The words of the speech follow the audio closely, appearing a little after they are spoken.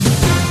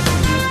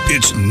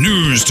It's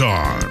news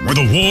time with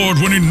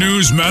award-winning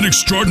newsman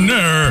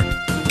extraordinaire,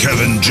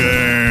 Kevin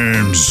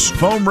James.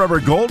 Foam rubber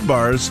gold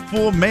bars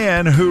fool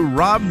man who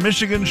robbed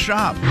Michigan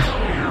shop.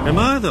 Am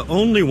I the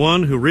only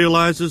one who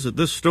realizes that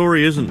this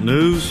story isn't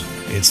news?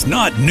 It's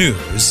not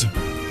news.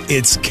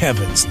 It's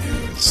Kevin's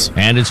news.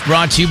 And it's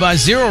brought to you by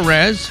Zero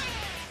Res.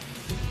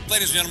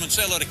 Ladies and gentlemen,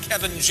 say hello to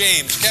Kevin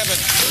James. Kevin.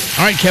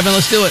 All right, Kevin,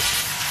 let's do it.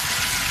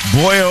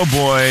 Boy, oh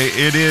boy,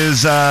 it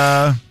is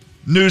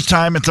news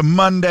time. It's a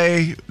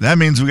Monday. That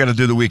means we got to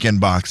do the weekend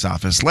box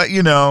office. Let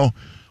you know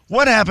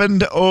what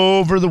happened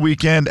over the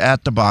weekend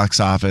at the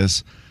box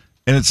office.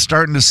 And it's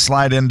starting to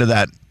slide into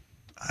that,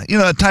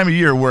 that time of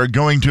year where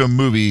going to a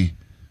movie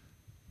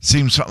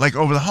seems like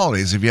over the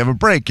holidays. If you have a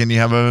break and you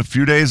have a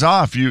few days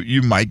off,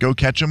 you might go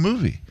catch a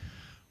movie.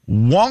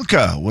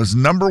 Wonka was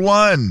number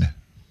one.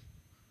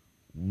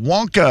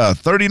 Wonka,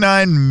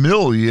 $39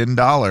 million,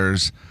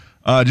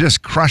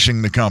 just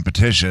crushing the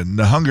competition.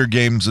 The Hunger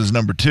Games is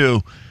number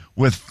two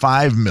with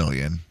 $5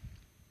 million.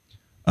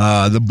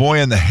 The Boy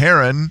and the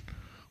Heron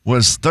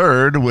was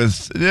third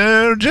with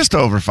just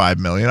over $5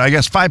 million. I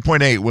guess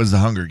 5.8 was the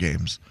Hunger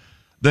Games.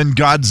 Then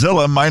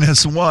Godzilla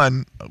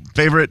 -1,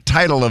 favorite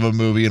title of a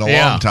movie in a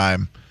long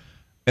time.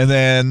 And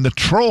then the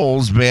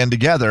Trolls band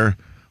together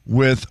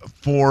with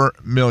 $4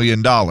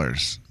 million.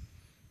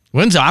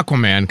 When's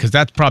Aquaman? Because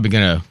that's probably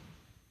going to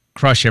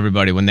crush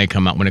everybody when it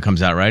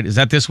comes out, right? Is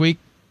that this week?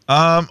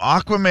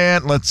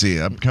 Aquaman, let's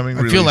see, upcoming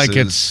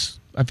releases.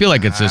 I feel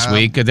like it's this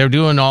week. They're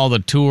doing all the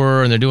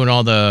tour and they're doing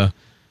all the,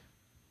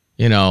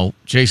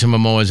 Jason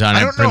Momoa's on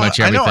it, pretty much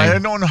everything. I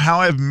don't know how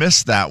I've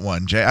missed that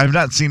one, Jay. I've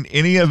not seen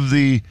any of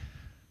the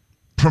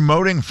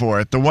promoting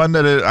for it. The one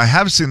that I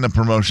have seen the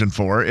promotion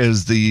for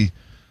is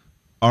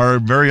our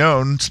very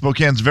own,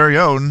 Spokane's very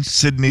own,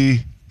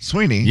 Sydney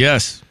Sweeney.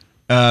 Yes.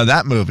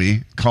 That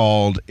movie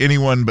called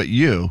Anyone But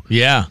You.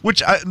 Yeah.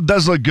 Which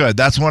does look good.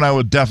 That's one I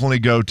would definitely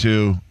go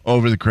to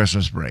over the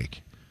Christmas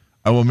break.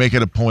 I will make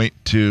it a point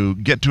to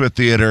get to a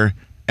theater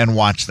and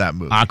watch that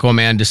movie.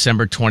 Aquaman,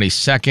 December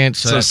 22nd.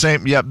 So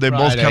same, yep, they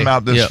both come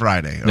out this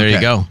Friday. Okay. There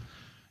you go.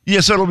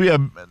 Yeah, so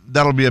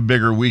that'll be a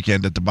bigger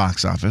weekend at the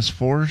box office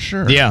for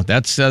sure. Yeah,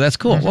 that's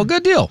cool. Mm-hmm. Well,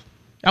 good deal.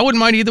 I wouldn't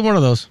mind either one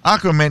of those.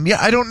 Aquaman, yeah,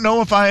 I don't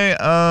know if I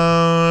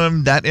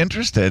am that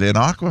interested in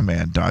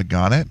Aquaman,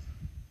 doggone it.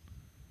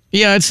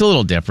 Yeah, it's a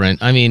little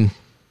different. I mean,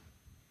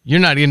 you're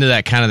not into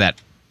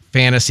that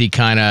fantasy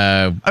kind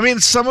of. I mean,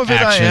 some of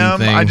it I am.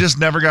 Thing. I just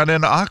never got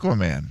into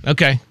Aquaman.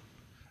 Okay.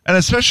 And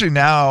especially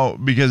now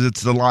because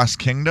it's the Lost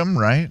Kingdom,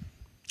 right?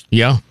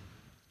 Yeah.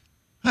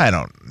 I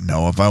don't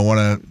know if I want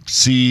to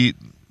see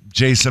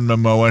Jason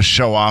Momoa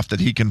show off that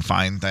he can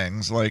find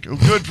things. Like, oh,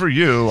 good for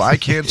you. I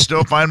can't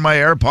still find my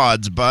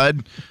AirPods,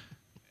 bud.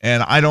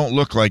 And I don't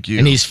look like you.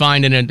 And he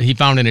found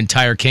an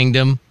entire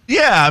kingdom.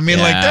 Yeah, I mean,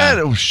 like that.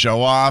 It will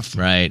show off.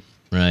 Right.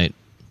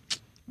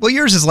 Well,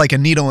 yours is like a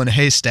needle in a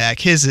haystack.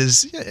 His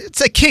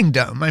it's a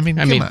kingdom. I mean,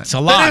 come on. It's a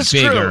lot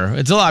bigger. True.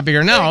 It's a lot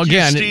bigger. Now,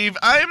 again. Steve,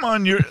 I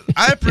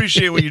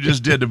appreciate what you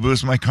just did to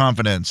boost my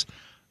confidence.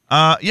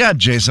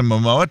 Jason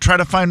Momoa, try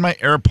to find my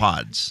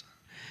AirPods.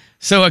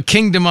 So a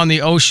kingdom on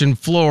the ocean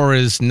floor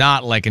is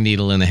not like a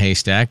needle in a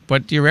haystack,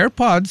 but your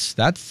AirPods,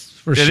 that's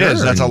for sure. It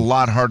is. That's a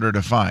lot harder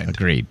to find.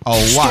 Agreed. A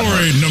lot.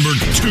 Story number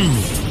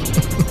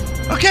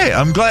 2. Okay,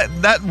 I'm glad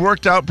that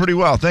worked out pretty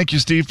well. Thank you,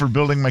 Steve, for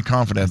building my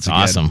confidence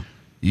again. Awesome.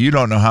 You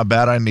don't know how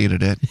bad I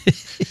needed it.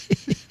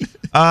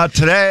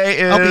 Today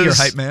is... I'll be your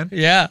hype man.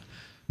 Yeah.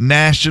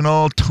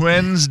 National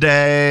Twins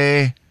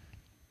Day.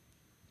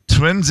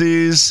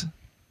 Twinsies.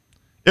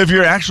 If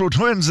you're actual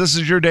twins, this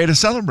is your day to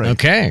celebrate.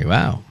 Okay,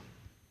 wow.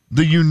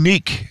 The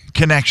unique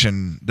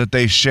connection that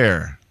they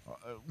share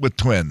with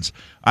twins.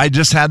 I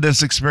just had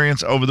this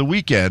experience over the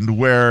weekend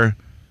where,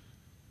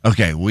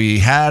 we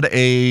had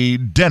a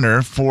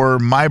dinner for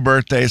my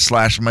birthday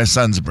 / my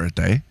son's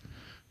birthday.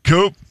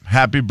 Coop,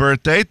 happy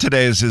birthday.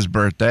 Today is his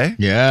birthday.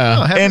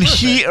 Yeah. And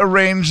he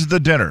arranged the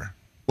dinner.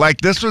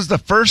 Like, this was the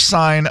first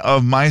sign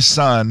of my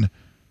son.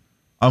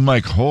 I'm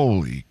like,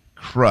 holy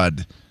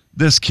crud.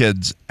 This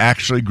kid's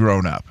actually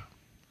grown up.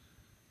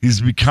 He's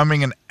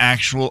becoming an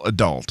actual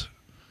adult.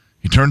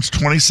 He turns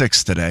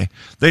 26 today.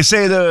 They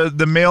say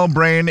the male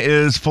brain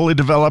is fully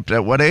developed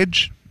at what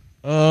age?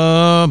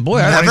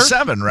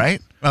 27,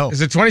 right? Oh,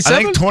 is it 27?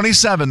 I think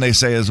 27, they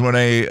say, is when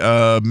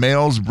a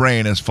male's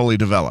brain is fully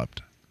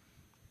developed.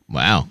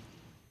 Wow.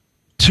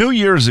 2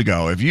 years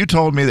ago, if you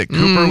told me that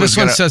Cooper was this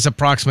one says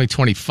approximately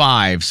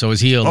 25, so is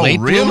he a late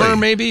bloomer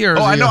maybe? Or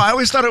I know. I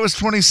always thought it was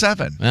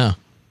 27. Yeah.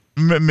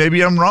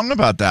 Maybe I'm wrong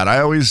about that. I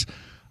always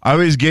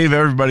gave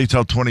everybody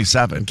till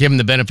 27. Give him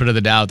the benefit of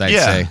the doubt, I'd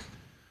say.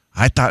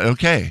 I thought,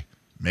 okay,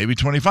 maybe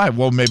 25.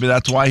 Well, maybe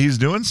that's why he's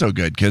doing so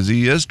good, because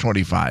he is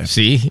 25.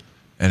 See?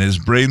 And his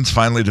brain's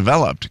finally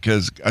developed.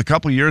 Because a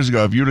couple years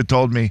ago, if you'd have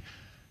told me,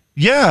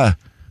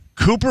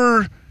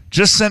 Cooper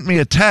just sent me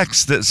a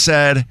text that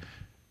said,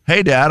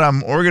 hey, Dad,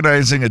 I'm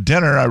organizing a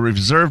dinner. I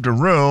reserved a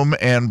room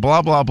and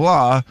blah, blah,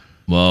 blah.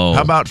 Whoa.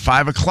 How about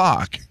 5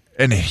 o'clock?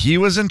 and he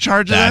was in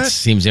charge of That that,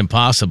 seems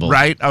impossible.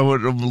 right? I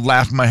would have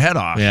laughed my head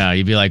off. Yeah,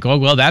 you'd be like, oh,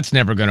 well, that's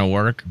never going to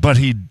work. But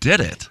he did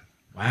it.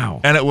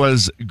 Wow. And it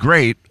was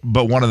great,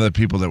 but one of the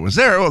people that was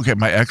there, okay,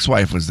 my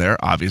ex-wife was there,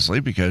 obviously,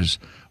 because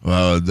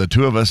the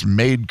two of us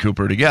made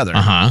Cooper together.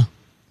 Uh-huh.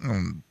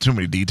 Too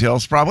many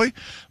details, probably.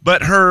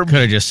 But her Could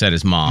have just said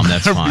his mom.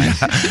 That's fine.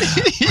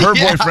 her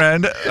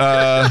boyfriend,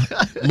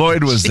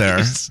 Lloyd, was there.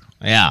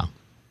 Yeah.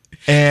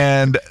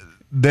 And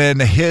then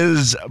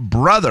his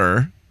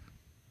brother,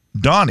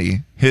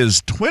 Donnie,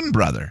 his twin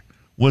brother,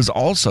 was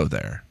also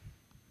there.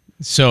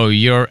 So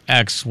your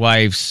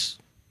ex-wife's...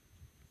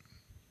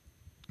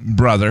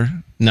 Brother.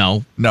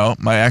 No. No,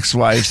 my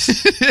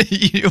ex-wife's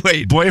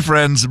Wait.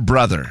 boyfriend's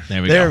brother.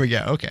 There we There go. we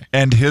go. Okay.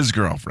 And his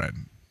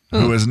girlfriend,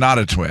 who is not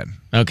a twin.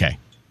 Okay.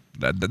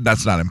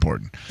 That's not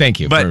important. Thank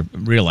you But- for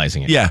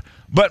realizing it. Yeah.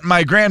 But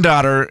my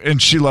granddaughter, and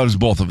she loves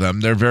both of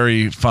them. They're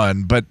very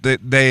fun. But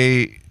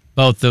they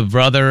Both the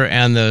brother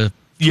and the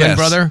twin yes,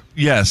 brother?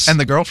 Yes. And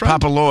the girlfriend?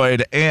 Papa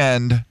Lloyd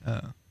and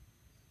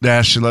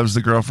yeah, she loves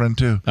the girlfriend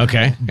too.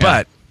 Okay. Yeah.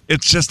 But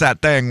it's just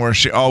that thing where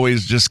she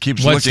always just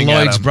keeps What's looking at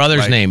Lloyd's him brother's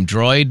like- name?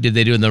 Droid? Did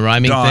they do the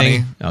rhyming Donnie.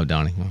 thing? Oh,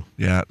 Donnie. Oh,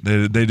 Yeah,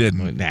 they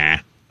didn't.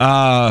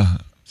 nah.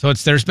 So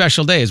it's their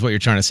special day is what you're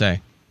trying to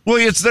say. Well,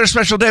 it's their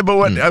special day, but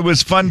what it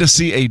was fun to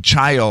see a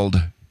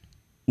child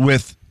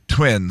with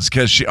twins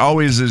because she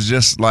always is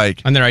just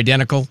like, And they're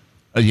identical?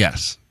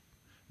 yes.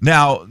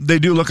 Now, they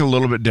do look a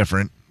little bit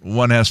different.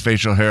 One has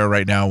facial hair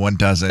right now, one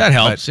doesn't. That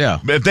helps, But yeah.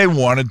 If they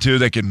wanted to,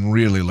 they can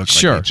really look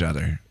Sure. like each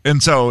other.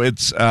 And so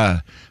it's,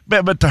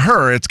 but to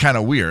her, it's kind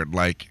of weird.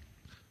 Like,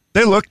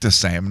 they look the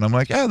same. And I'm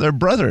like, yeah, they're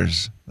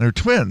brothers. They're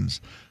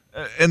twins.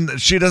 And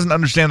she doesn't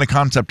understand the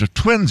concept of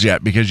twins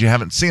yet because you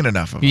haven't seen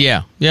enough of them.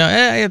 Yeah.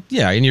 Yeah.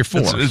 Yeah. And you're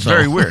 4. It's so-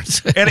 very weird.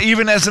 And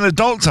even as an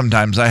adult,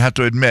 sometimes I have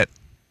to admit,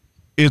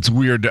 it's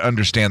weird to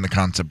understand the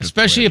concept of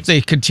Especially if twins.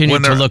 they continue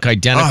When to they're- look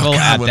identical oh,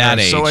 God, at when that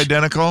they're age. so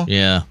identical.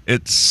 Yeah.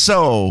 It's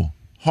so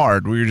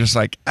hard where you're just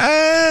like,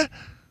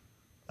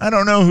 I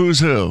don't know who's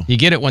who. You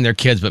get it when they're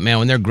kids, but man,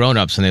 when they're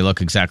grown-ups and they look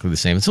exactly the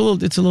same, it's a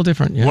little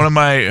different. Yeah. One of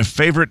my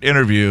favorite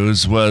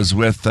interviews was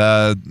with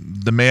the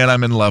man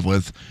I'm in love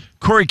with,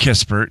 Corey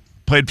Kispert,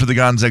 played for the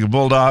Gonzaga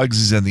Bulldogs.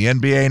 He's in the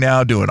NBA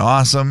now, doing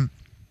awesome.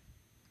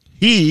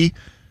 He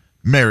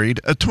married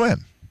a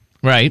twin.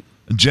 Right.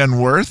 Jen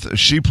Worth,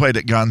 she played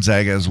at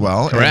Gonzaga as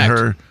well. Correct. And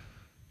her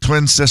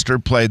twin sister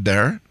played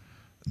there.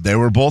 They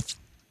were both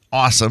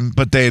awesome,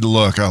 but they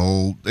look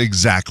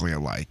exactly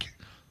alike.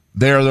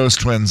 They are those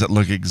twins that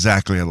look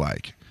exactly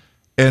alike.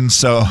 And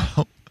so,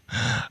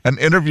 an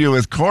interview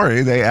with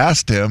Corey, they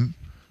asked him,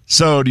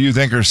 so do you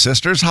think her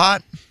sister's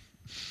hot?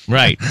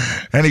 Right.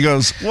 And he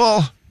goes,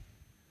 well,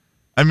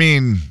 I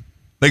mean,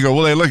 they go,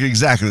 well, they look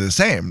exactly the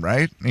same,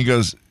 right? And he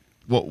goes,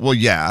 well,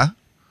 yeah.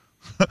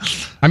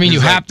 I mean, you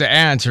He's like- have to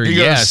answer He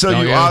yes. goes, so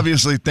don't you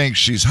obviously think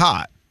she's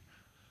hot.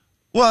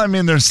 Well, I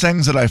mean, there's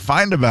things that I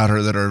find about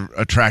her that are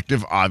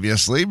attractive,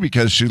 obviously,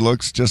 because she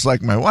looks just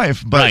like my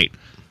wife. But Right.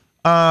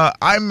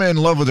 I'm in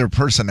love with her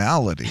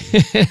personality.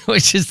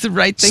 Which is the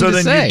right thing So to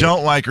then say. you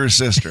don't like her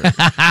sister. God,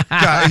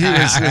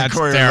 That's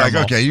Corey was like, terrible.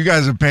 okay, you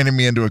guys have painted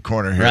me into a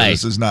corner here. Right.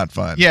 This is not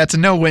fun. Yeah, it's a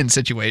no-win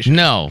situation.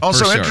 No.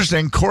 Also for sure.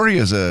 interesting, Corey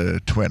is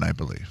a twin, I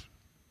believe.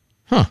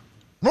 Huh.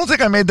 I don't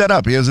think I made that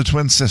up. He has a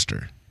twin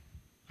sister.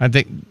 I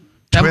think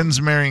that-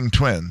 Twins marrying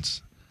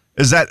twins.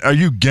 Are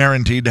you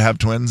guaranteed to have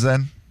twins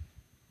then?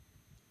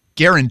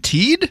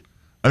 Guaranteed?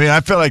 I mean, I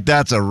feel like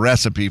that's a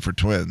recipe for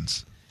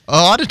twins.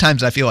 A lot of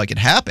times I feel like it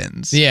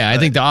happens. Yeah, I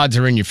think the odds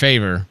are in your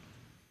favor.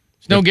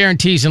 There's no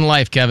guarantees in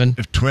life, Kevin.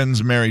 If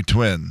twins marry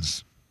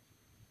twins.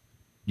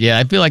 Yeah,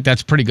 I feel like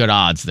that's pretty good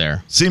odds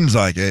there. Seems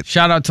like it.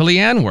 Shout out to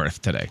Leanne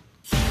Worth today.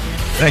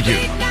 Thank you.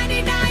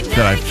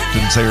 I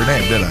didn't say her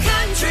name, did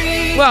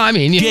I? Well, I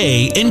mean,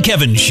 Jay and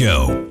Kevin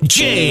Show.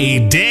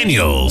 Jay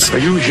Daniels. Are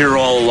you here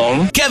all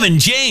alone? Kevin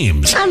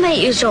James. I'm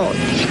 8 years old.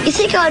 You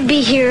think I'd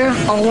be here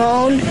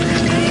alone?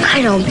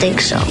 I don't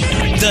think so.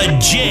 The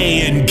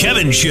Jay and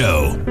Kevin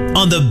Show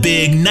on the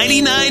Big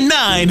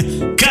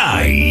 99.9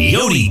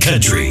 Coyote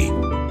Country.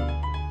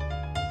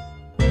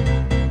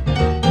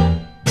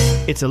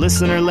 It's a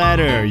listener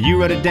letter. You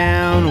wrote it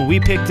down. We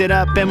picked it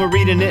up and we're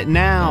reading it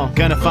now.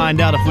 Gonna find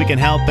out if we can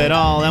help at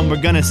all. And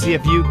we're gonna see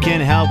if you can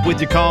help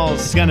with your calls.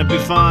 It's gonna be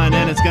fun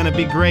and it's gonna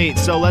be great.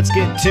 So let's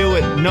get to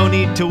it. No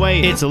need to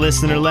wait. It's a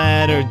listener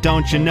letter,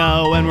 don't you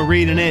know? And we're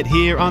reading it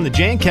here on the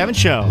Jay and Kevin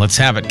Show. let's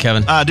have it,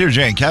 Kevin. Dear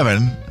Jay and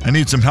Kevin, I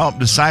need some help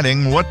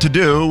deciding what to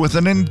do with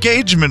an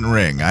engagement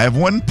ring. I have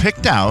one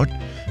picked out,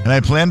 and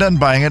I planned on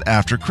buying it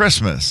after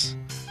Christmas.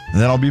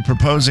 And then I'll be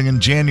proposing in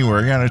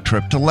January on a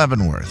trip to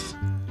Leavenworth.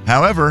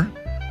 However,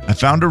 I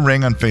found a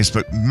ring on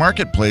Facebook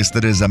Marketplace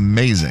that is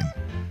amazing.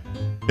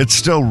 It's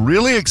still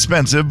really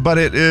expensive, but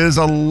it is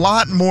a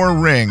lot more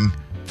ring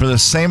for the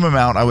same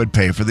amount I would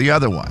pay for the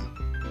other one.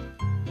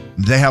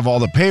 They have all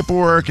the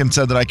paperwork and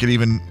said that I could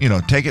even,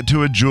 take it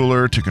to a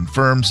jeweler to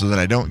confirm so that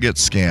I don't get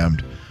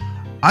scammed.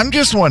 I'm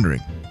just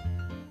wondering,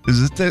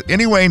 is it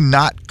any way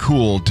not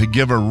cool to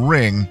give a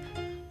ring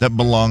that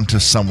belonged to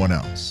someone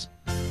else?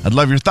 I'd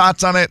love your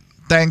thoughts on it.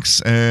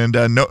 thanks, and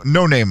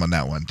no name on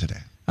that one today.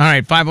 All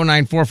right,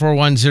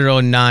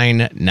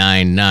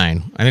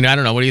 509-441-0999. I mean, I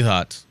don't know. What are your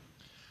thoughts?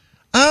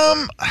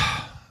 I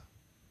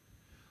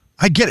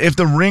get if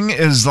the ring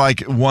is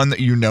like one that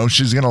you know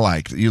she's going to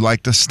like, that you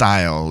like the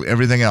style,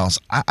 everything else.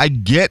 I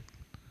get.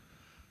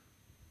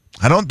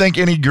 I don't think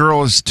any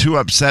girl is too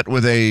upset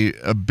with a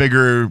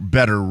bigger,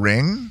 better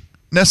ring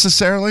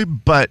necessarily,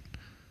 but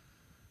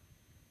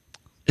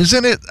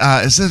isn't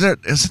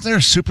there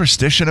a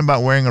superstition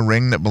about wearing a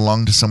ring that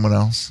belonged to someone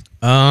else?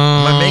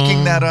 Am I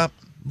making that up?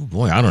 Oh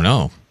boy, I don't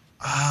know.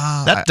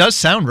 That does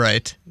sound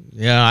right.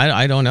 Yeah,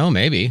 I don't know.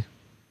 Maybe.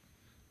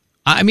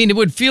 I mean, it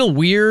would feel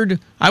weird.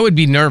 I would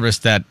be nervous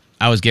that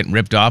I was getting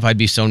ripped off. I'd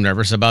be so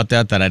nervous about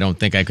that I don't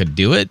think I could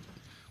do it.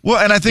 Well,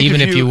 and I think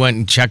even if you went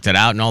and checked it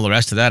out and all the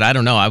rest of that, I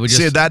don't know. I would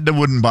just see that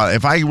wouldn't bother.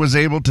 If I was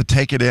able to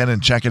take it in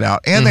and check it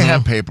out, and they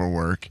have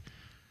paperwork,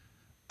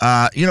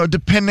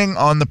 depending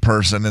on the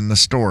person and the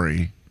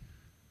story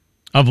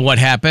of what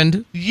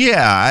happened.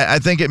 Yeah, I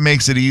think it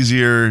makes it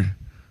easier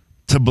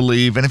to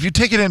believe. And if you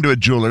take it into a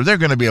jeweler, they're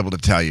going to be able to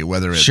tell you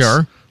whether it's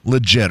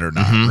legit or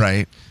not,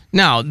 right?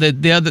 Now,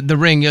 the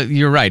ring,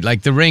 you're right.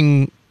 Like the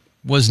ring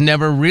was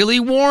never really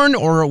worn,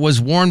 or it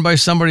was worn by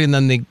somebody, and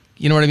then they.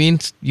 You know what I mean?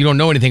 You don't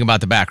know anything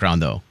about the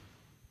background, though.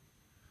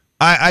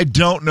 I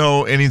don't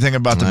know anything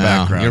about the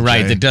background. You're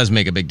right. Jay. It does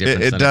make a big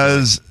difference. It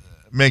does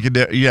make a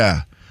difference.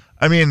 Yeah.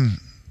 I mean,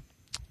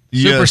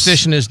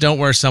 superstition is don't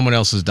wear someone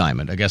else's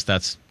diamond. I guess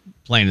that's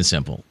plain and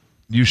simple.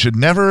 You should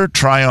never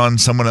try on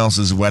someone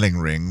else's wedding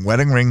ring.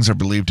 Wedding rings are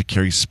believed to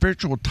carry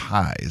spiritual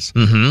ties.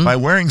 By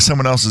wearing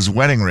someone else's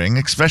wedding ring,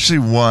 especially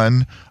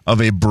one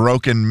of a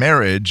broken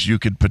marriage, you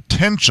could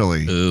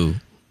potentially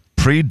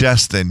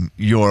predestine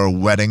your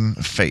wedding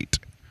fate.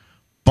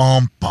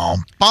 Bum,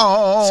 bum,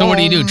 bum. So what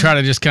do you do? Try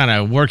to just kind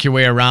of work your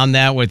way around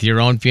that with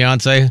your own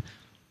fiance?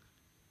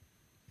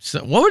 So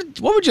what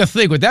would you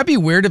think? Would that be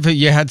weird if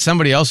you had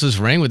somebody else's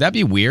ring? Would that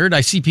be weird?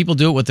 I see people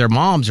do it with their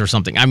moms or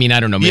something. I mean, I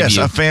don't know. Maybe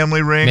a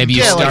family ring. Maybe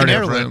you start like an it.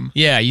 heirloom.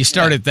 Yeah, you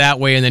start it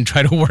that way and then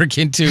try to work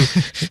into.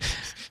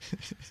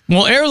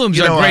 Well, heirlooms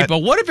are great, but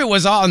what if it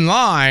was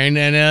online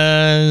and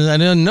I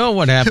didn't know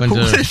what happened?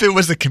 What if it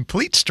was a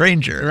complete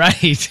stranger?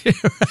 Right.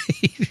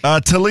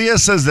 Talia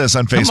says this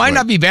on Facebook. It might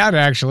not be bad,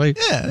 actually.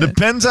 Yeah.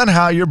 Depends on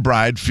how your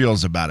bride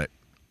feels about it,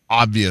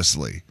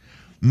 obviously.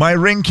 My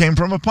ring came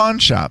from a pawn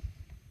shop.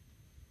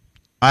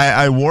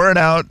 I wore it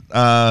out.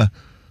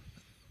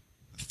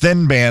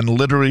 Thin Band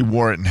literally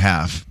wore it in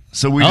half.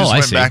 So we just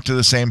went back to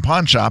the same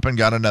pawn shop and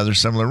got another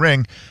similar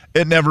ring.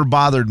 It never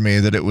bothered me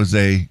that it was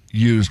a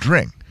used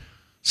ring.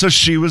 So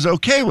she was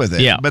okay with it.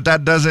 Yeah. But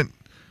that doesn't,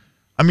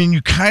 I mean,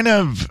 you kind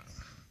of,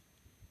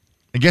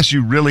 I guess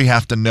you really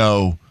have to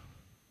know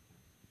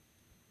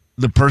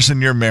the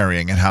person you're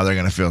marrying and how they're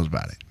going to feel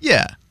about it.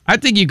 Yeah. I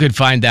think you could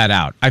find that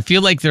out. I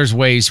feel like there's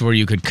ways where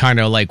you could kind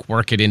of like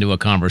work it into a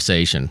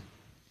conversation.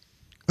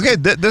 Okay,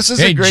 this is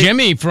hey, a great...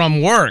 Jimmy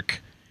from work.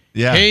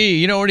 Yeah. Hey,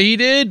 you know what he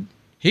did?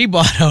 He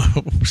bought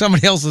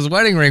somebody else's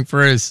wedding ring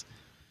for his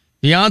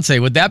fiance.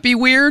 Would that be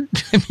weird?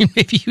 I mean,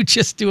 maybe you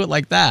just do it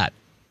like that.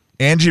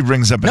 Angie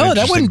brings up an No,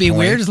 that wouldn't be point.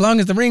 weird as long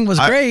as the ring was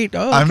great.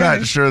 Oh, okay. I'm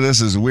not sure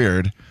this is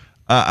weird.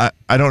 I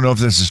don't know if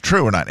this is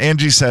true or not.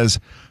 Angie says,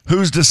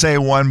 who's to say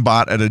one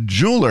bought at a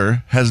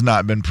jeweler has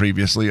not been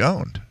previously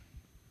owned?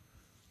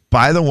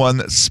 Buy the one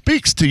that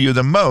speaks to you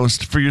the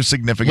most for your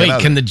significant other.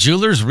 Wait, can the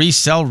jewelers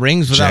resell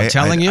rings without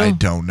telling you? I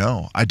don't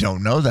know. I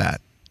don't know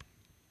that.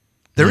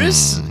 There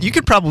is, you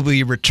could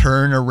probably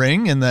return a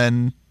ring and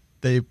then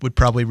they would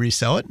probably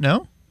resell it,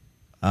 no?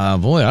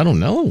 Boy, I don't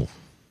know.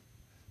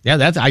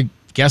 Yeah, I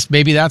guess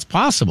maybe that's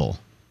possible.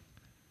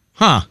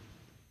 Huh.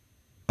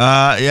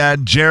 Yeah,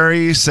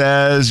 Jerry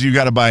says you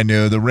got to buy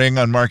new. The ring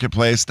on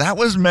Marketplace, that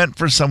was meant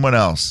for someone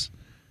else.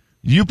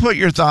 You put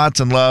your thoughts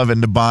and love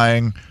into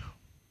buying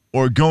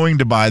or going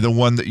to buy the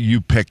one that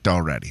you picked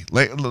already.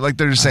 Like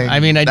they're just saying. I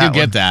mean, I do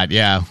get that,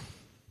 yeah.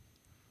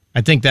 I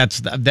think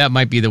that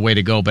might be the way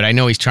to go, but I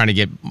know he's trying to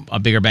get a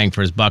bigger bang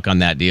for his buck on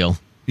that deal.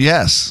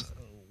 Yes,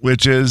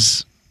 which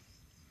is,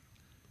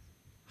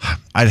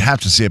 I'd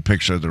have to see a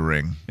picture of the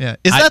ring. Yeah,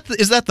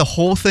 is that the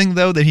whole thing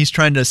though, that he's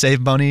trying to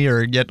save money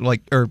or get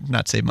or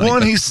not save money? Well,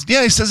 and he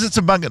says it's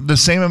about the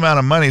same amount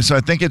of money, so I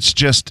think it's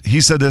just he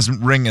said this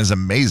ring is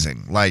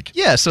amazing, like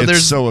so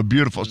it's so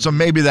beautiful. So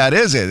maybe that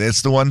is it.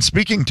 It's the one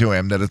speaking to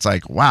him that it's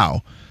like,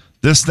 wow,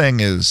 this thing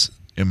is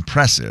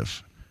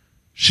impressive.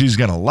 She's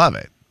gonna love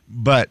it.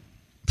 But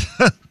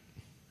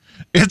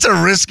it's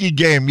a risky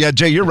game. Yeah,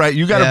 Jay, you're right.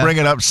 You got to bring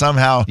it up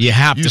somehow. You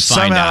have to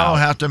find out.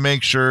 Have to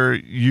make sure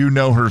you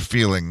know her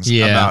feelings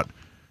about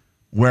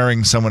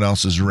wearing someone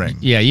else's ring.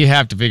 Yeah, you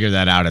have to figure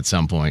that out at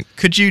some point.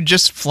 Could you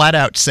just flat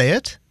out say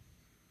it?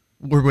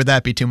 Or would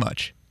that be too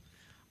much?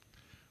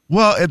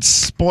 Well, it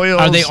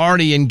spoils. Are they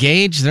already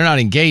engaged? They're not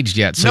engaged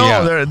yet. So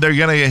no, they're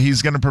gonna.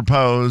 He's gonna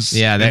propose.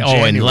 Yeah,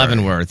 in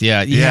Leavenworth.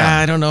 Yeah.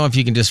 I don't know if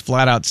you can just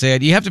flat out say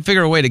it. You have to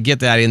figure a way to get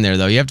that in there,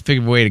 though. You have to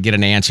figure a way to get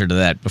an answer to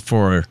that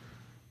before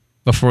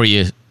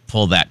you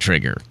pull that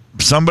trigger.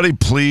 somebody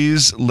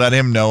please let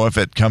him know if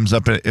it comes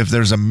up, if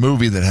there's a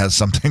movie that has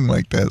something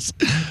like this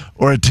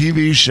or a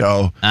TV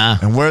show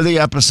and where the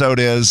episode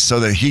is so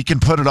that he can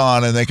put it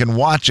on and they can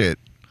watch it.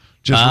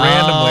 Just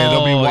randomly,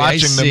 they'll be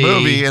watching the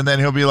movie and then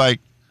he'll be like,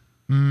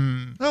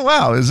 oh,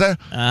 wow, is that?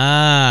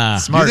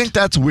 Smart. You think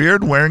that's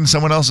weird wearing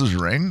someone else's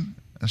ring?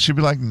 And she'd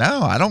be like,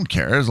 no, I don't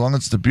care as long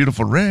as it's a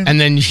beautiful ring.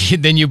 And then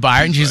you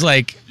buy it, and she's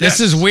like, this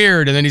is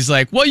weird. And then he's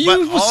like, well,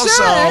 you also,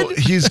 said.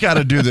 he's got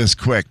to do this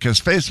quick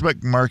because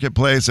Facebook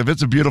Marketplace, if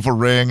it's a beautiful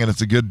ring and it's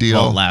a good deal.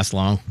 Won't last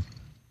long.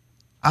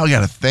 I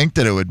got to think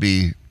that it would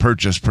be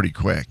purchased pretty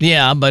quick.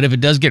 Yeah, but if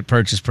it does get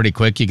purchased pretty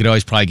quick, you could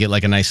always probably get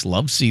like a nice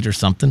love seat or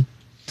something.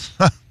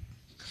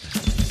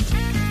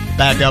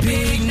 Back up.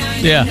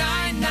 Yeah.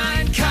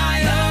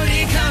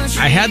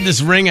 I had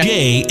this ring.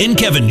 Jay and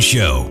Kevin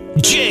Show.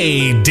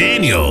 Jay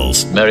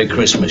Daniels. Merry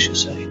Christmas, you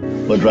say.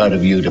 What right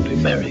have you to be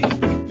merry?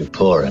 You're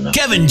poor enough.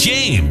 Kevin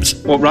James.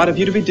 What right have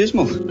you to be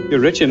dismal? You're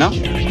rich enough.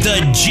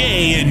 The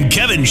Jay and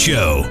Kevin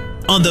Show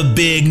on the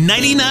Big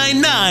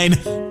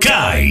 99.9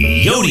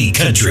 Coyote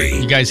Country.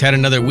 You guys had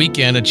another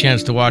weekend, a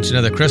chance to watch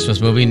another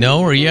Christmas movie. No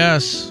or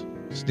yes?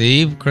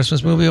 Steve,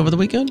 Christmas movie over the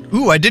weekend?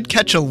 Ooh, I did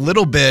catch a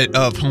little bit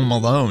of Home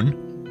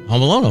Alone.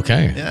 Home Alone,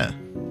 okay. Yeah.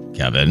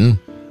 Kevin.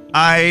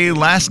 I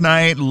last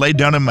night laid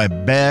down in my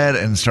bed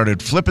and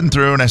started flipping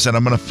through, and I said,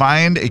 I'm going to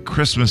find a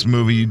Christmas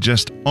movie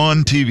just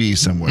on TV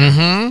somewhere.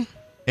 Mm-hmm.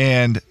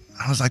 And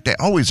I was like, they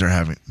always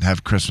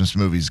have Christmas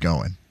movies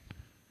going.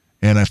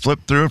 And I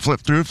flipped through,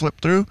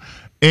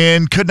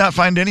 and could not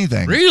find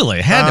anything. Really?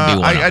 It had to be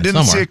one. I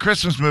didn't somewhere. see a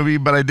Christmas movie,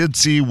 but I did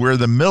see We're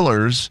the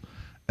Millers,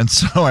 and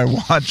so I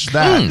watched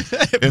that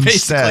instead.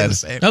 Basically the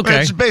same. Okay.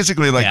 It's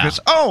basically like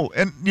this. Oh,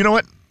 and you know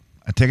what?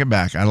 I take it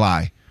back. I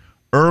lie.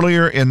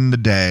 Earlier in the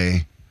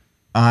day,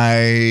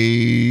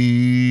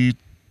 I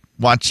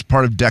watched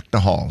part of Deck the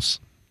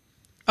Halls.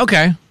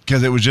 Okay.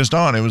 Because it was just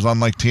on. It was on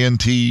like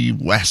TNT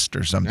West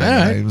or something.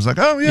 Right. I was like,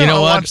 oh, yeah, You know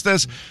I'll what? watch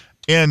this.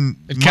 And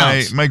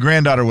my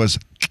granddaughter was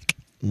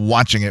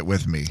watching it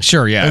with me.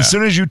 Sure, yeah. As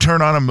soon as you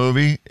turn on a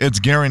movie, it's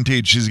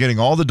guaranteed she's getting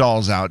all the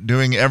dolls out,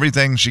 doing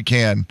everything she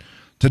can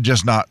to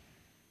just not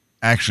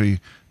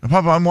actually,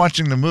 Papa, I'm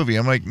watching the movie.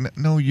 I'm like,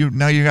 no,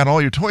 now you got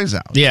all your toys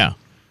out. Yeah.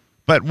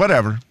 But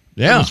whatever.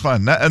 Yeah. It was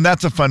fun. And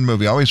that's a fun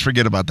movie. I always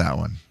forget about that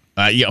one.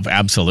 Yeah,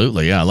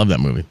 absolutely. Yeah, I love that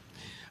movie.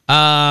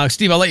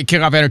 Steve, I'll let you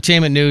kick off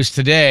entertainment news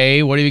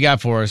today. What do you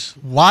got for us?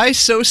 Why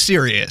so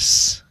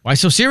serious? Why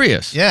so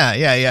serious?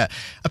 Yeah.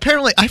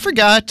 Apparently, I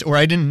forgot, or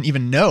I didn't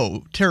even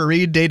know, Tara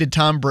Reid dated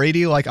Tom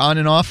Brady like on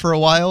and off for a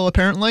while,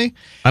 apparently.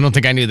 I don't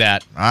think I knew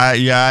that.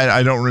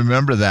 I don't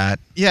remember that.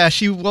 Yeah,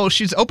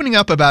 she's opening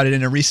up about it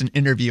in a recent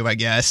interview, I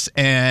guess,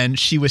 and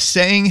she was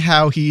saying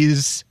how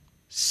he's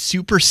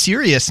super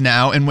serious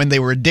now, and when they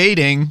were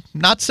dating,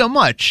 not so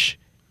much.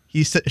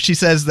 She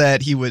says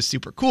that he was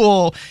super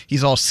cool.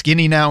 He's all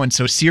skinny now and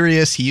so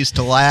serious. He used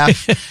to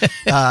laugh.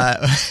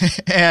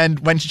 And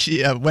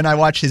when I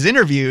watch his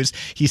interviews,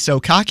 he's so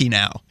cocky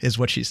now, is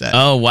what she said.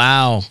 Oh,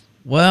 wow.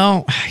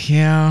 Well,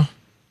 yeah.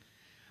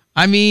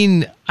 I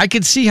mean, I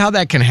could see how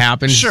that can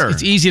happen. Sure.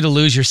 It's easy to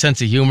lose your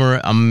sense of humor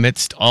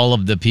amidst all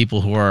of the people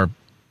who are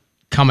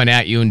coming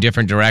at you in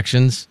different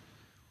directions.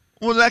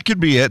 Well, that could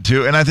be it,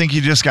 too. And I think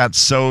he just got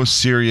so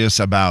serious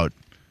about,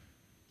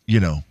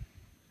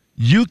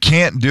 you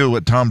can't do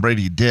what Tom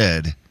Brady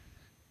did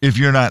if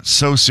you're not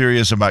so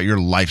serious about your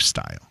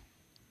lifestyle.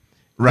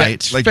 Right?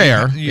 That's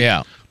fair.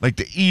 Yeah. Like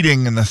the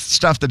eating and the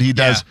stuff that he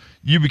does,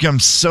 you become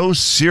so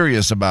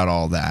serious about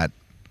all that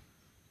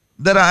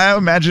I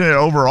imagine it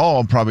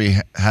overall probably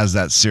has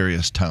that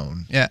serious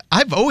tone. Yeah,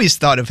 I've always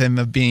thought of him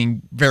of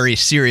being very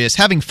serious,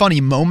 having funny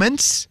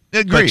moments,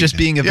 but just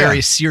being a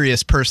very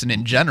serious person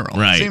in general.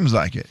 Right. Seems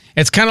like it.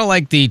 It's kind of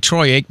like the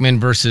Troy Aikman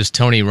versus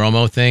Tony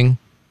Romo thing.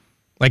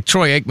 Like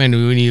Troy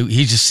Aikman,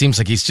 he just seems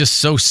like he's just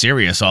so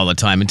serious all the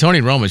time. And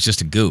Tony Romo's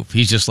just a goof.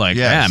 He's just like,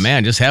 yeah,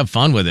 man, just have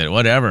fun with it.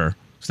 Whatever.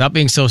 Stop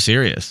being so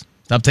serious.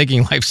 Stop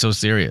taking life so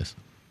serious.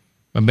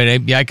 I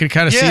mean, I could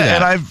kind of see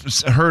that. And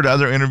I've heard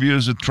other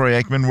interviews with Troy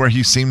Aikman where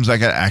he seems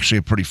like actually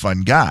a pretty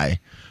fun guy,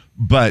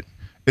 but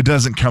it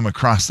doesn't come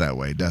across that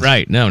way, does it?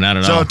 Right. No, not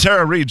at all. So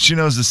Tara Reid, she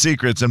knows the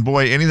secrets, and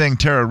boy, anything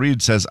Tara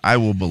Reid says, I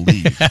will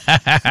believe.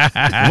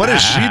 What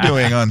is she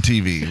doing on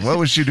TV? What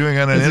was she doing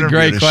on an That's interview? a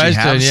great Does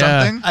question, she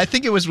have something? I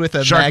think it was with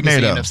a Sharknado.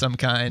 magazine of some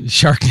kind.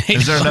 Sharknado.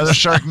 Is there another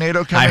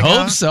Sharknado coming I hope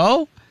out?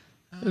 so.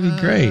 That'd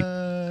be great.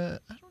 I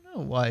don't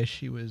know why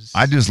she was.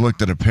 I just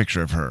looked at a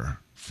picture of her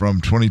from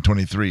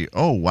 2023.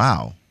 Oh,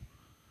 wow.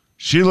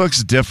 She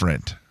looks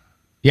different.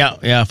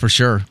 Yeah, for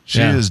sure. She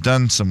has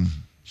done some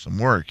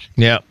work.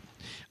 Yeah.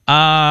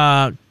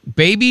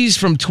 Babies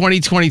from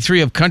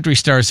 2023 of country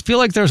stars. Feel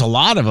like there's a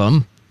lot of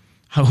them.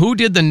 Who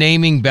did the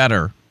naming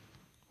better?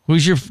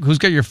 Who's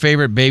got your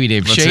favorite baby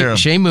name? Let's hear 'em.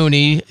 Shea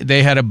Mooney.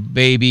 They had a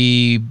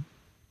baby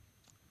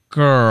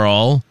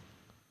girl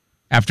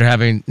after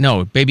having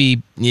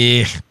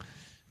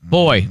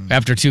boy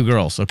after two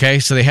girls. Okay,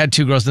 so they had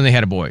two girls, then they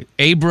had a boy.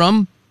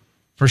 Abram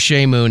for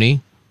Shea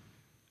Mooney.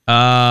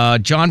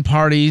 John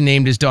Party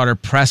named his daughter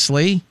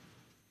Presley.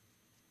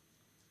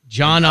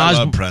 I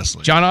love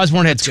Presley. John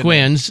Osborne had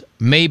twins,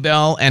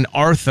 Maybelle and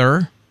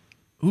Arthur.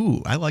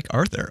 Ooh, I like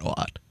Arthur a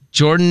lot.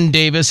 Jordan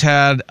Davis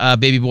had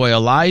baby boy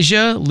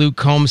Elijah. Luke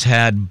Combs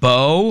had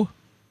Bo.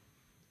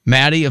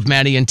 Maddie of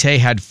Maddie and Tay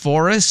had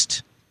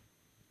Forrest.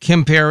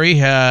 Kim Perry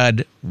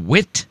had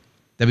Whit,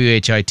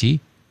 W-H-I-T.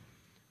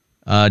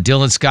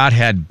 Dylan Scott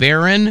had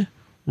Barron.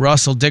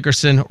 Russell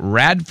Dickerson,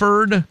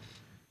 Radford.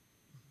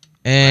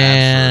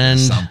 And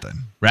something.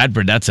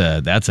 Radford, that's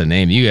a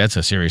name. That's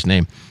a serious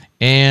name.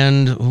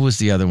 And who was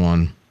the other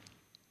one?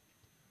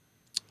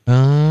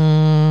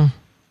 Yeah,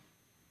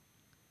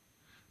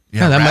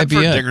 that Radford, might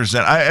be it.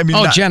 Dickerson. I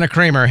mean, Jenna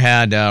Kramer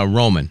had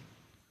Roman.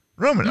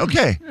 Roman,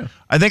 okay. Yeah.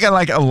 I think I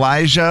like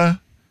Elijah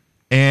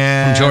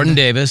and from Jordan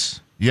Davis.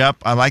 Yep,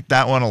 I like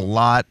that one a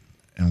lot.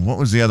 And what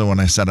was the other one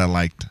I said I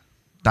liked?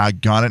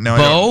 Doggone it. No,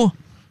 Bo?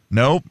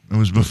 Nope, it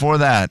was before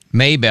that.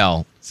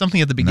 Maybelle.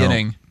 Something at the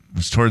beginning. No, it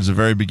was towards the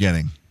very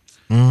beginning.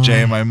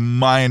 Jay, my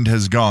mind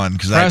has gone.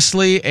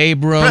 Presley,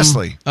 Abram.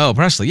 Presley. Oh,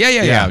 Presley.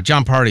 Yeah.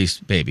 John Party's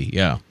baby,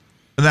 yeah.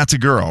 And that's a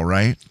girl,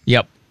 right?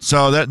 Yep.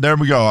 So there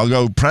we go. I'll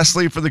go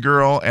Presley for the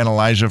girl and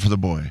Elijah for the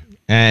boy.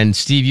 And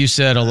Steve, you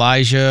said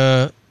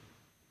Elijah.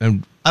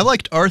 And I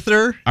liked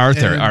Arthur.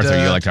 Arthur.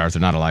 You liked Arthur,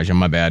 not Elijah.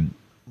 My bad.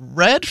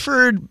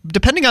 Radford,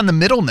 depending on the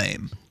middle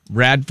name.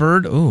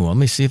 Radford. Ooh, let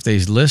me see if they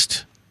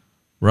list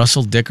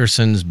Russell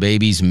Dickerson's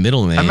baby's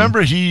middle name. I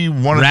remember he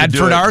wanted Radford to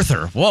do it.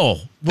 Arthur. Whoa,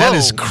 that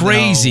is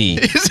crazy.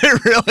 No. Is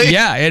it really?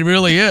 Yeah, it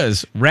really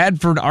is.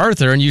 Radford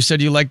Arthur, and you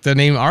said you liked the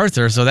name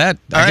Arthur, so I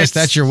guess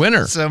that's your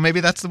winner. So maybe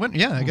that's the winner.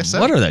 Yeah, I guess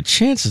so. What are the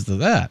chances of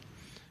that?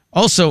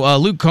 Also,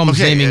 Luke Combs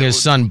naming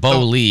his son Bo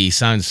Lee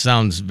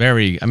sounds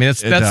very. I mean,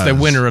 that's the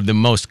winner of the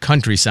most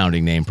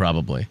country-sounding name,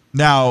 probably.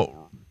 Now,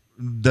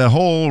 the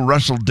whole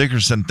Russell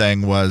Dickerson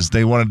thing was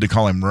they wanted to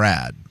call him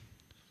Rad.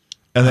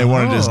 And they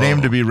wanted his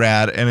name to be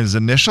Rad, and his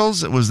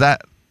initials, was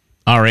that?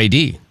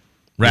 R-A-D.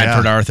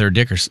 Radford Arthur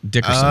Dickerson,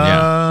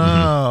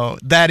 yeah.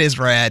 That is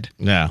rad.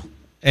 Yeah.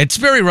 It's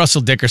very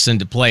Russell Dickerson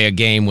to play a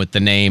game with the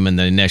name and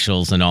the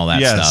initials and all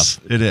that stuff. Yes,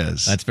 it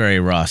is. That's very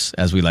Russ,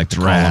 as we like to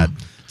call him.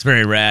 It's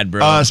very rad,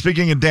 bro.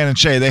 Speaking of Dan and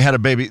Shay, they had a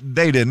baby.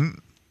 They didn't.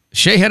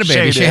 Shay had a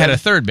baby. Shay had a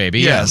third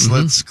baby. Yes,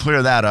 let's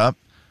clear that up.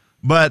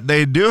 But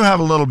they do have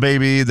a little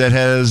baby that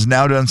has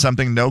now done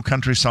something no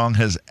country song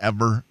has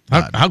ever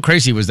done. How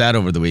crazy was that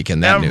over the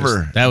weekend? That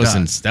news. That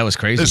was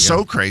crazy. It's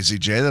so crazy,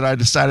 Jay, that I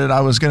decided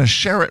I was going to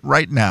share it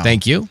right now.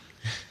 Thank you.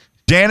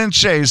 Dan and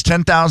Shay's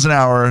 10,000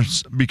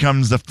 Hours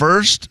becomes the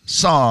first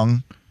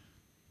song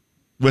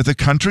with a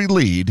country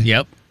lead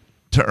to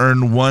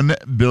earn 1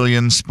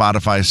 billion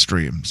Spotify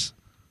streams.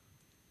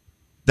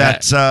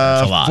 That's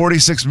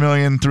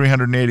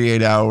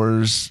 46,388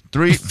 hours.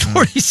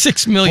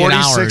 46 million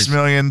hours.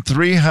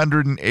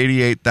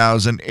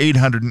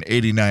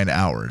 46,388,889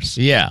 hours.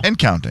 Yeah. And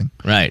counting.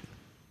 Right.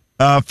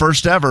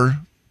 First ever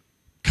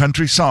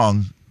country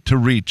song to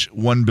reach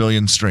 1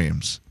 billion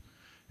streams.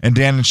 And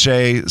Dan and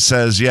Shay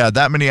says,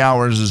 that many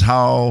hours is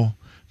how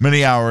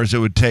many hours it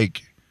would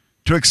take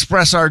to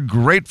express our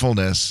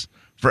gratefulness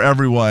for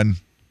everyone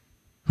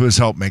who has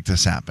helped make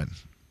this happen.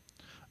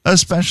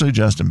 Especially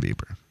Justin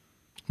Bieber.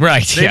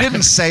 Right. They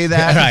didn't say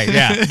that. Right,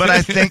 yeah. But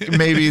I think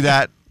maybe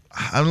that,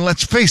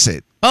 let's face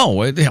it. Oh,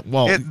 well,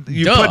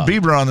 you put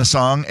Bieber on the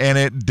song, and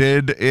it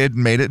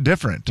made it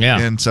different. Yeah.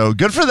 And so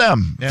good for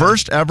them. Yeah.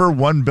 First ever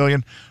 1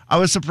 billion. I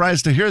was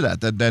surprised to hear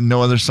that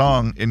no other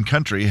song in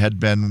country had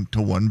been to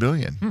 1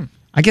 billion.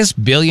 I guess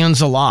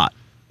billion's a lot.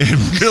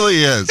 It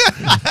really is.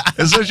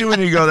 Especially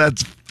when you go,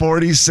 that's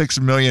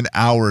 46 million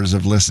hours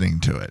of listening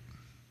to it.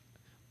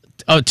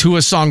 To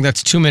a song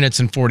that's 2 minutes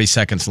and 40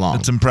 seconds long.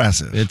 It's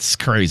impressive. It's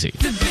crazy.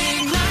 The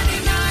big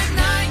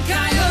 99.9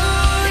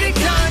 Coyote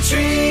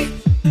Country.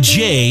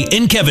 Jay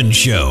and Kevin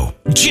Show.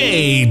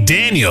 Jay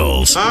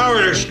Daniels.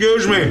 Howard,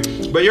 excuse me,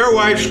 but your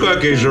wife's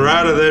cookies are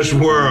out of this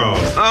world.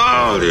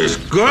 Oh, these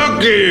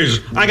cookies.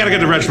 I gotta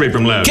get the recipe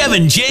from Lev.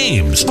 Kevin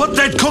James. Put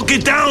that cookie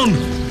down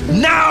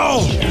now.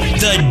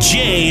 The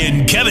Jay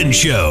and Kevin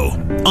Show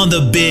on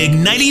the big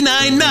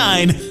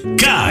 99.9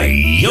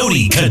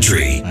 Coyote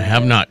Country. I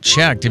have not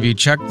checked. Have you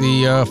checked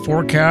the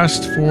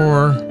forecast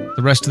for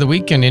the rest of the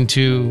weekend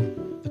into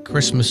the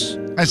Christmas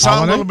I saw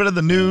holiday? a little bit of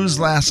the news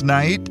last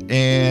night,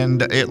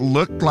 and it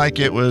looked like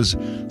it was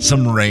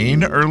some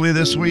rain early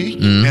this week,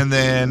 and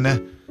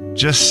then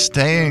just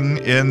staying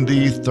in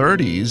the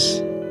 30s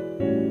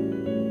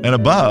and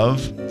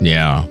above.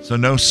 Yeah. So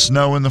no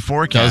snow in the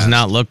forecast. Does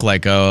not look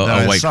like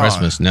a white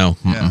Christmas. No.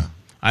 Yeah.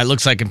 It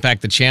looks like, in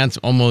fact, the chance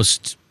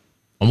almost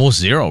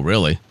zero,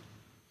 really.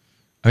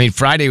 I mean,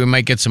 Friday we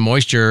might get some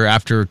moisture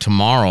after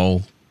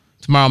tomorrow.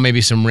 Tomorrow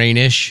maybe some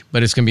rainish,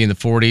 but it's going to be in the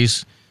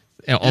 40s.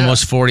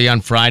 Almost 40 on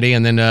Friday,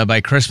 and then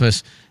by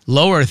Christmas,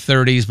 lower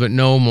 30s, but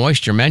no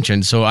moisture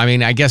mentioned. So, I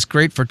mean, I guess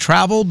great for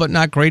travel, but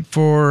not great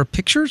for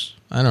pictures?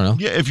 I don't know.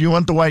 Yeah, if you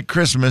want the white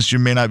Christmas, you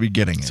may not be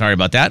getting it. Sorry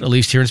about that, at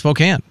least here in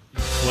Spokane.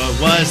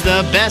 What was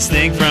the best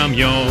thing from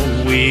your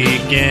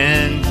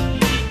weekend?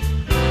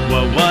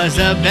 What was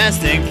the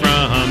best thing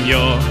from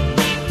your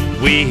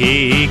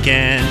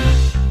weekend?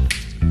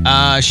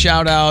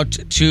 Shout out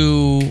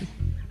to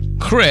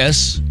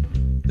Chris.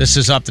 This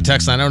is off the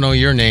text line. I don't know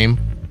your name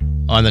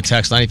on the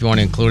text line if you want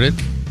to include it.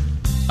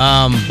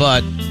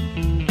 But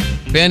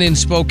been in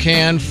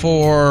Spokane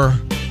for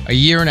a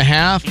year and a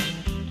half.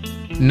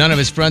 None of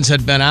his friends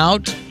had been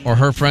out, or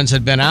her friends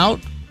had been out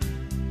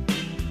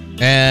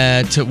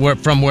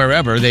from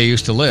wherever they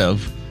used to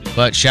live.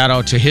 But shout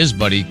out to his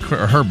buddy,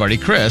 or her buddy,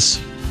 Chris,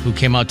 who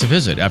came out to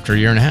visit after a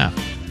year and a half.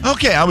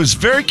 Okay, I was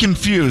very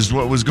confused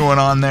what was going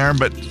on there,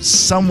 but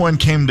someone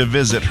came to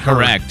visit her.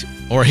 Correct.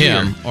 Or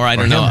him. Here. Or I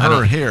don't know.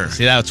 Her here.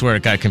 See, that's where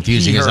it got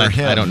confusing. He, is her, I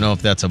him. don't know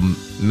if that's a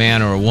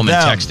man or a woman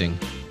Them. texting.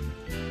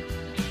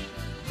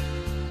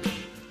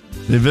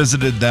 They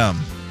visited them.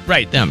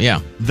 Right, them, yeah.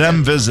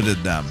 Them visited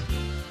them.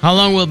 How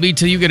long will it be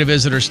till you get a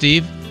visitor,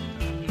 Steve?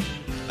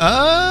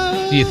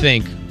 Do you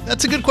think?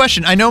 That's a good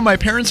question. I know my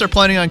parents are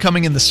planning on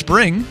coming in the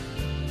spring.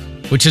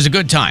 Which is a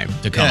good time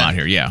to come out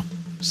here, yeah.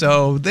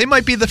 So they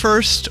might be the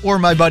first, or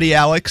my buddy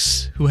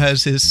Alex, who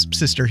has his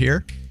sister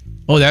here.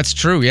 Oh, that's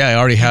true. Yeah, he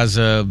already has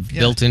a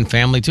built-in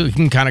family, too. He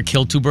can kind of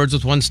kill two birds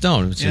with one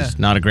stone, which is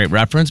not a great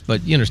reference,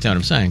 but you understand what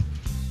I'm saying.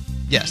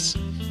 Yes.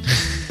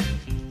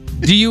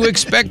 Do you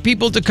expect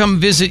people to come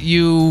visit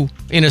you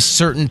in a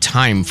certain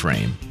time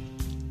frame?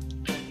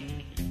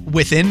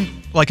 Within,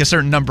 like, a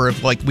certain number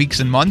of, like, weeks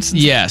and months? And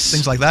yes.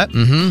 Things like that?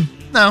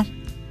 Mm-hmm. No.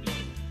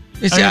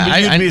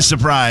 You'd be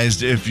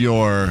surprised if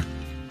your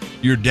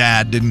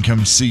dad didn't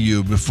come see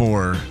you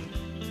before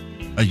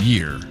a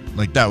year.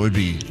 Like, that would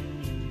be...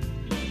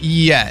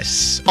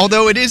 Yes.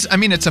 Although it is, I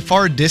mean, it's a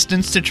far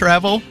distance to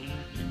travel.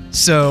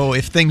 So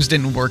if things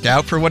didn't work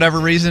out for whatever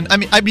reason, I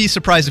mean, I'd be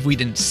surprised if we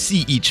didn't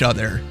see each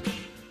other.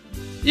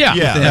 Yeah,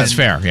 that's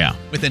fair, yeah.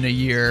 Within a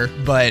year.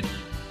 But,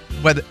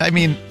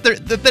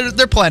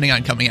 they're planning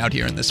on coming out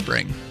here in the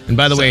spring. And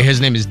by the way,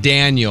 his name is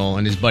Daniel,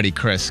 and his buddy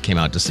Chris came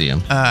out to see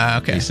him.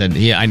 Okay. He said,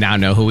 I now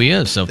know who he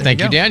is. So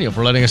thank you, Daniel,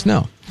 for letting us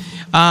know.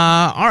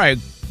 All right,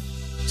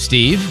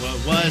 Steve.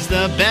 What was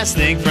the best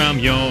thing from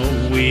your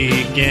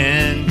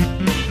weekend?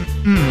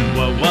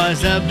 What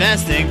was the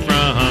best thing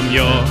from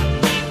your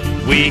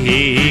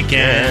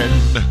weekend?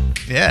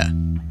 Yeah,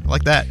 I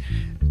like that.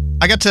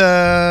 I got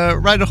to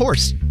ride a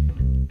horse.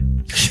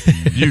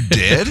 You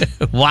did?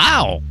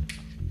 Wow.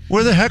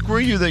 Where the heck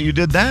were you that you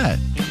did that?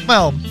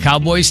 Well,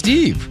 Cowboy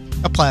Steve.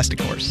 A plastic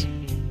horse.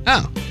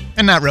 Oh.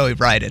 And not really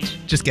ride it,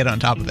 just get on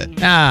top of it.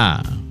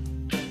 Ah.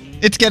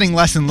 It's getting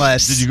less and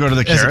less. Did you go to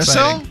the as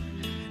carousel? exciting.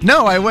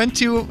 No, I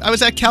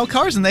was at Cal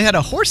Cars and they had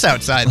a horse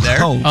outside there.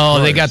 Oh,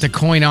 they got the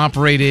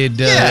coin-operated...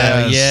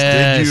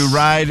 yes. Did you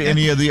ride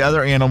any of the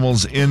other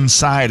animals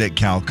inside at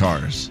Cal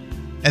Cars?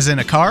 As in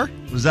a car?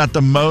 Was that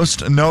the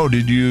most? No,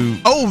 did you...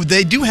 Oh,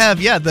 they do have,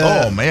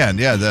 Oh, man,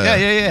 yeah.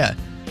 Yeah.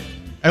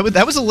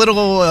 That was a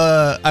little...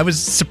 I was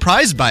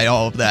surprised by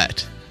all of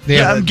that.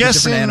 Yeah, I'm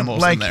guessing,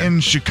 like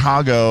in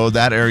Chicago,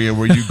 that area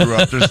where you grew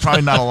up, there's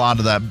probably not a lot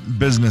of that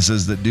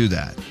businesses that do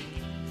that.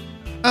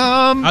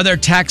 Are there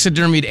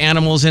taxidermied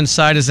animals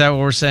inside? Is that what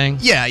we're saying?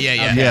 Yeah.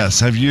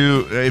 Yes. If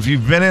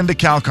you've been into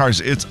Cal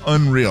Cars, it's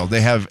unreal. They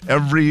have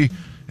every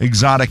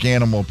exotic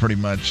animal pretty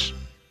much.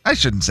 I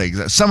shouldn't say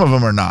exact. Some of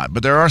them are not,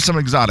 but there are some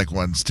exotic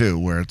ones too,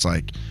 where it's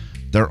like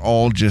they're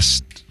all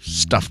just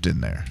stuffed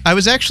in there. I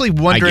was actually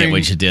wondering. I get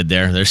what you did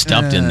there. They're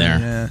stuffed in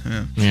there.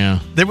 Yeah.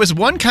 There was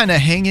one kind of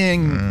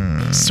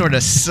hanging, sort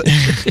of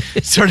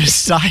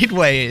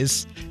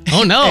sideways.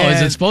 Oh no!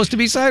 Is it supposed to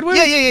be sideways?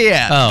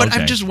 Yeah. Oh, but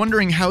okay. I'm just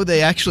wondering how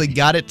they actually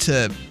got it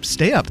to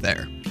stay up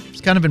there. It's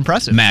kind of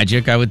impressive.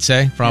 Magic, I would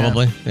say,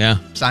 probably. Yeah.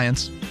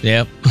 Science.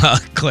 Yep.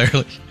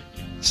 Clearly.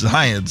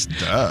 Science.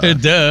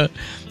 Duh.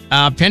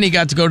 Penny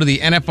got to go to the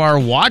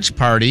NFR watch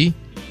party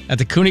at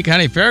the Cooney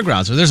County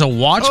Fairgrounds. So there's a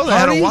watch party? Oh, they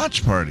had a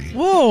watch party.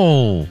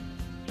 Whoa.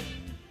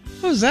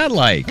 What was that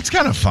like? It's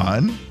kind of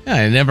fun. Yeah,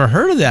 I never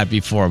heard of that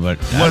before, but...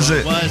 What was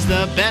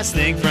the best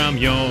thing from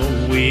your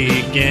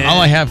weekend? All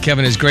I have,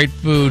 Kevin, is great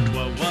food,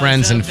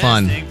 friends, and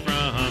fun. Can't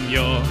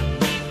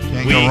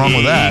go wrong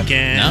with that. No,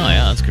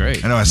 yeah, that's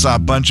great. I know I saw a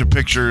bunch of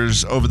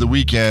pictures over the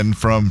weekend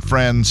from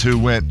friends who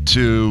went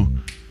to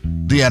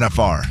the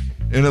NFR,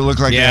 and it looked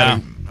like they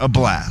had a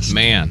blast.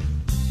 Man.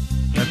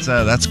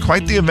 That's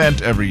quite the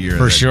event every year.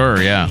 For sure,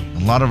 yeah.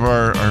 A lot of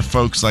our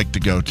folks like to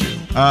go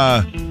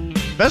to.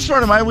 Best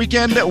part of my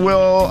weekend,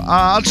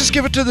 I'll just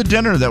give it to the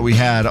dinner that we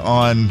had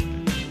on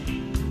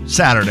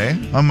Saturday,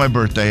 on my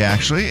birthday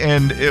actually,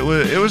 and it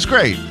was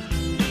great.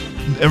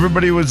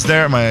 Everybody was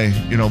there.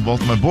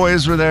 Both my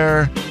boys were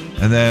there,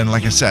 and then,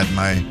 like I said,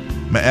 my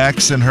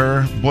ex and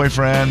her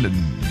boyfriend and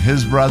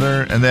his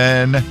brother, and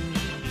then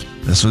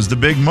this was the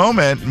big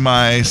moment.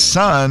 My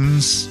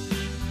son's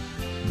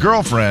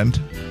girlfriend,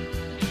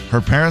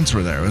 her parents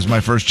were there. It was my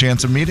first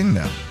chance of meeting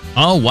them.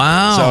 Oh,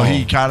 wow. So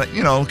he kind of,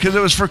 because it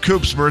was for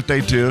Coop's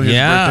birthday too, his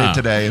birthday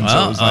today, and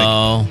so it was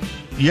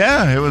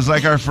like, it was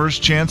like our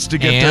first chance to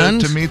get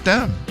to meet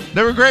them.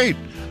 They were great.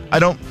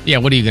 Yeah,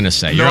 what are you going to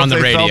say? You're on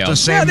the radio. Felt the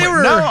same way.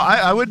 No,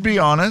 I would be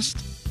honest.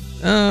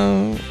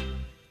 Oh.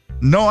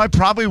 No, I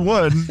probably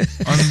would,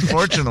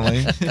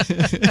 unfortunately.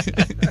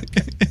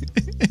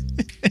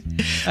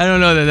 I don't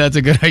know that that's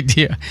a good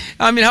idea.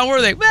 I mean, how were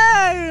they?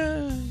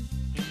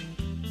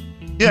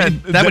 Yeah,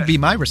 that would be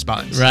my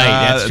response. Right,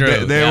 that's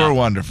true. They yeah. were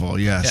wonderful.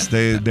 Yes,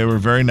 they were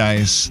very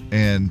nice,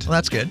 and Well,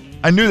 that's good.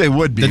 I knew they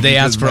would be. Did they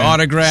ask for because my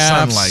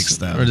autographs? Son likes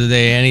them. Or did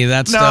they any of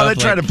that No, stuff?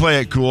 they tried to play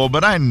it cool,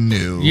 but I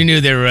knew. You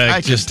knew they were I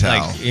just could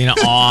tell. like in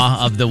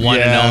awe of the one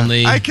and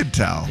only. I could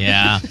tell.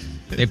 Yeah.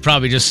 They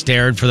probably just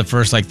stared for the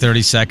first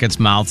 30 seconds,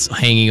 mouths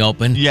hanging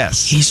open.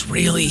 Yes. He's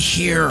really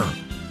here.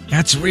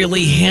 That's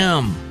really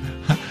him.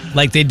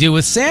 Like they do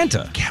with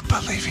Santa. Can't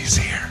believe he's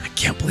here. I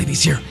can't believe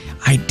he's here.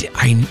 I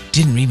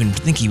didn't even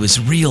think he was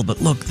real,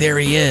 but look, there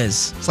he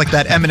is. It's like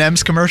that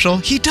M&M's commercial.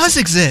 He does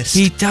exist.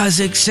 He does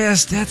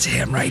exist. That's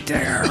him right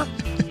there.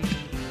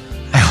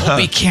 I hope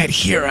he can't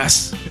hear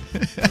us.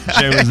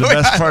 Jay, was the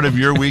best part of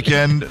your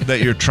weekend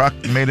that your truck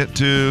made it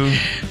to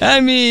I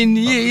mean,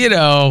 you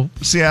know.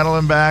 Seattle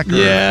and back, or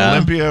Yeah.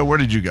 Olympia? Where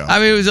did you go? I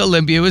mean, it was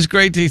Olympia. It was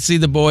great to see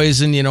the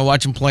boys and,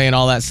 watch them play and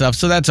all that stuff.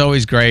 So that's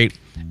always great.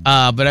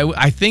 But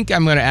I think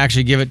I'm going to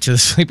actually give it to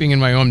sleeping in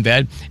my own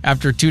bed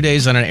after 2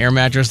 days on an air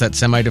mattress that's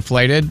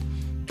semi-deflated.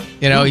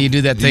 You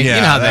do that thing. Yeah,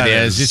 you know how that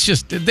that is. It's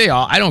just,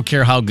 I don't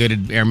care how good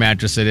an air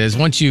mattress it is.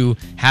 Once you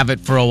have it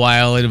for a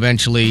while, it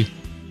eventually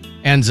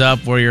ends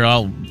up where you're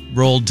all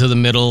rolled to the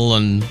middle.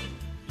 And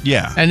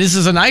this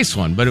is a nice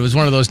one, but it was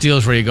one of those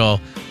deals where you go,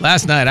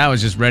 last night I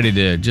was just ready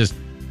to just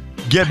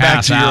get back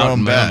pass to your out own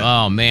and- bed.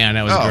 Oh, man,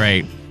 that was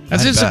great.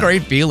 That's I just bet. a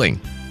great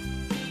feeling.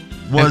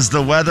 Was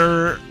the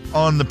weather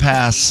on the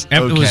pass okay?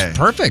 It was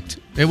perfect.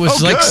 It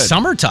was like good.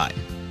 summertime.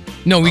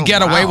 No, we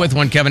get away with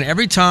one, Kevin.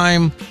 Every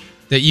time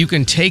that you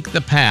can take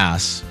the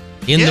pass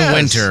in the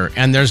winter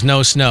and there's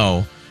no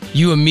snow,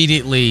 you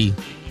immediately...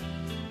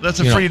 That's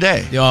a free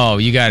day. Oh,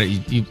 you got it.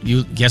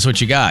 You guess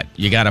what you got?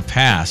 You got a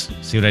pass.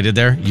 See what I did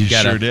there? You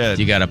sure did.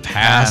 You got a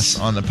pass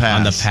on the pass.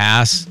 On the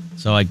pass.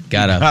 So I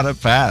got a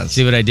pass.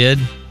 See what I did?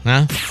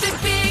 Huh? The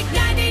big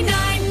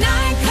 99.9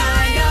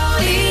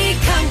 Coyote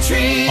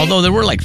Country. Although there were like